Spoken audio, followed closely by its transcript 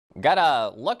Got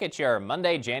a look at your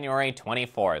Monday, January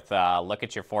 24th. Look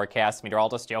at your forecast.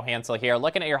 Meteorologist Joe Hansel here.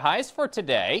 Looking at your highs for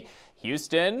today.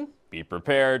 Houston, be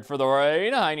prepared for the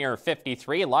rain. High near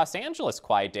 53. Los Angeles,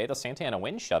 quiet day. The Santa Ana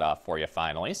wind shut off for you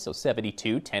finally. So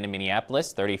 72, 10 in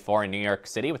Minneapolis, 34 in New York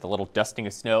City with a little dusting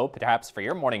of snow, perhaps for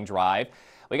your morning drive.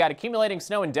 We got accumulating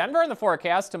snow in Denver in the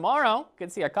forecast tomorrow.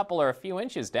 Could see a couple or a few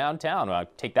inches downtown.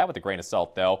 Take that with a grain of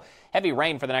salt, though. Heavy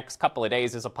rain for the next couple of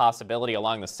days is a possibility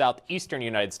along the southeastern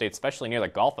United States, especially near the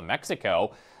Gulf of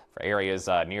Mexico. For areas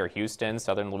near Houston,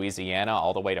 southern Louisiana,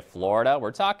 all the way to Florida,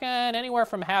 we're talking anywhere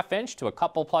from ½ inch to a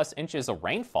couple plus inches of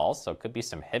rainfall, so it could be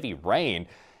some heavy rain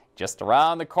just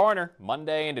around the corner.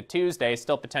 Monday into Tuesday,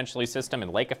 still potentially system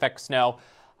and lake effect snow.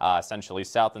 Essentially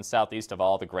south and southeast of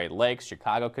all the Great Lakes.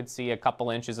 Chicago could see a couple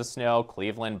inches of snow.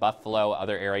 Cleveland, Buffalo,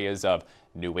 other areas of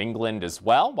New England as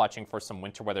well. Watching for some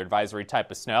winter weather advisory type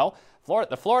of snow.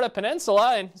 The Florida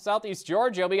Peninsula and southeast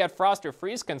Georgia, we got frost or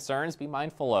freeze concerns. Be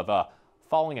mindful of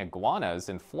falling iguanas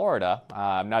in Florida.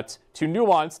 I'm not too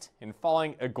nuanced in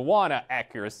falling iguana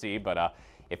accuracy, but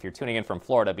if you're tuning in from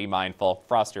Florida, be mindful.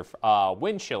 Frost or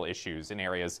wind chill issues in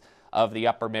areas of the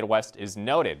upper Midwest is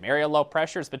noted. Area low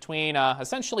pressures between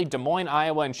essentially Des Moines,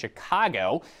 Iowa, and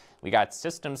Chicago. We got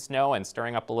system snow and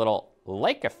stirring up a little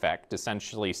lake effect,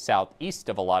 essentially southeast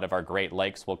of a lot of our Great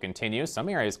Lakes will continue. Some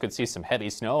areas could see some heavy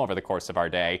snow over the course of our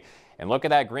day. And look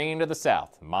at that green to the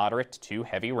south, moderate to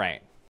heavy rain.